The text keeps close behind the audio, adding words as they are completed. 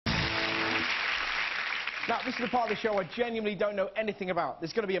Now, this is the part of the show I genuinely don't know anything about.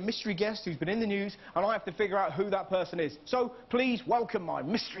 There's going to be a mystery guest who's been in the news, and I have to figure out who that person is. So, please welcome my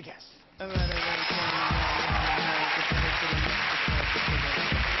mystery guest.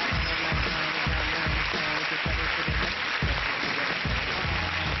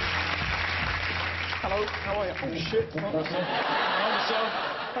 Hello, how are you? Oh, shit.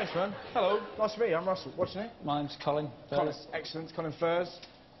 Thanks, man. Hello, nice to meet you. I'm Russell. What's your name? My name's Colin Furze. Colin, excellent. Colin Furze.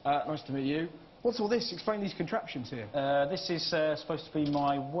 Nice to meet you. What's all this? Explain these contraptions here. This is supposed to be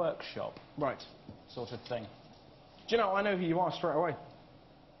my workshop. Right. Sort of thing. Do you know, I know who you are straight away.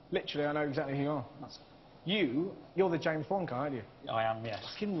 Literally, I know exactly who you are. You're the James Bond guy, aren't you? I am, yes.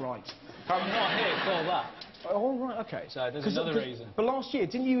 Fucking right. I'm not here for that. Oh, right, OK. So there's another reason. But last year,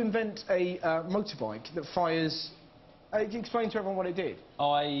 didn't you invent a motorbike that fires... Did you explain to everyone what it did?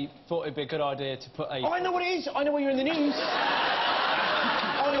 I thought it'd be a good idea to put a... Oh, I know what it is! I know why you're in the news!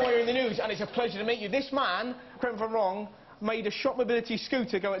 I know why you're in the news, and it's a pleasure to meet you. This man, correct me if I'm wrong, made a shop mobility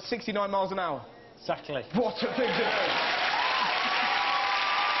scooter go at 69 miles an hour. Exactly. What a thing to do!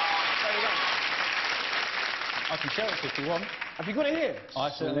 I can show it if you want. Have you got it here? I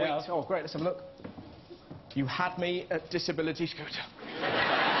certainly have. Oh, great, let's have a look. You had me at disability scooter.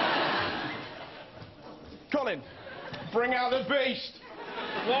 Colin, bring out the beast!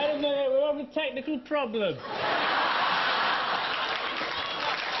 Wait a minute, we're having a technical problem.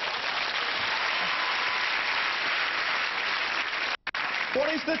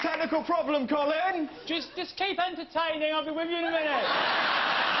 What is the technical problem, Colin? Just keep entertaining, I'll be with you in a minute.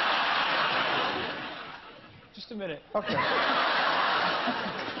 Just a minute. OK.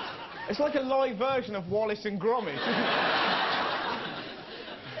 It's like a live version of Wallace and Gromit.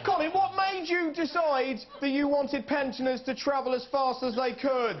 Colin, what made you decide that you wanted pensioners to travel as fast as they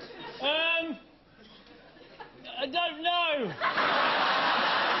could? I don't know.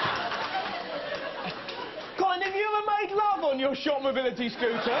 Colin, have you ever made love on your shop mobility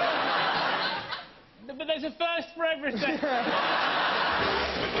scooter? But there's a first for everything.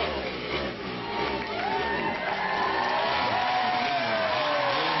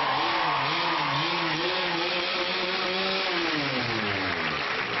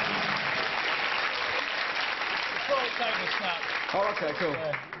 Oh, OK, cool.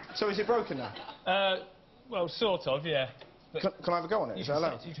 Yeah. So is it broken now? Well, sort of, yeah. But can I have a go on it? Is that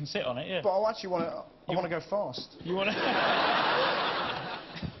allowed? You can sit on it, yeah. But I actually want to... I want to go fast. You want to...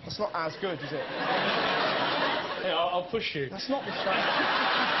 That's not as good, is it? Yeah, I'll push you. That's not the same.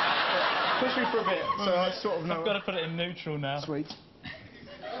 Push me for a bit, so I sort of know... I've got to put it in neutral now. Sweet.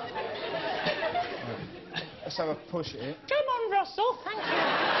 Let's have a push here. Come on, Russell, thank you.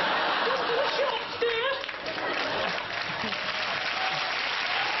 Just to the shops, dear.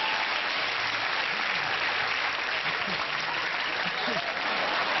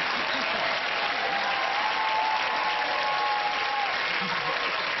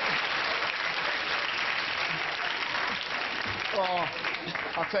 Oh,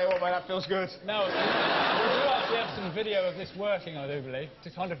 I'll tell you what, mate, that feels good. No, we do actually have some video of this working, I do believe,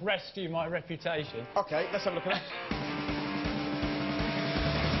 to kind of rescue my reputation. OK, let's have a look at that.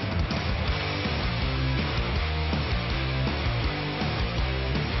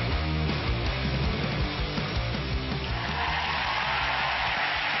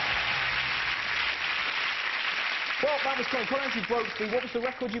 Well, that was great. What actually broke the... What was the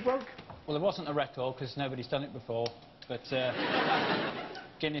record you broke? Well, there wasn't a record, because nobody's done it before, but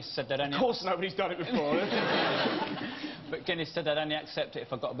Guinness said they'd only... Of course nobody's done it before. But Guinness said they'd only accept it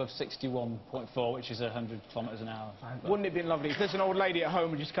if I got above 61.4, which is 100 kilometres an hour. Wouldn't it have been lovely if there's an old lady at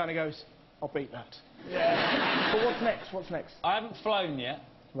home who just kind of goes, I'll beat that. Yeah. But what's next? What's next? I haven't flown yet.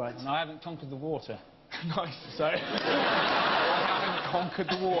 Right. And I haven't conquered the water. Nice. So... I haven't conquered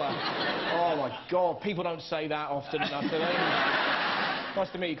the water. Oh, my God. People don't say that often enough, do they? Nice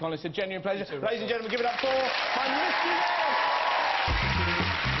to meet you, Colin. It's a genuine pleasure. Ladies and gentlemen, give it up for my mystery guest.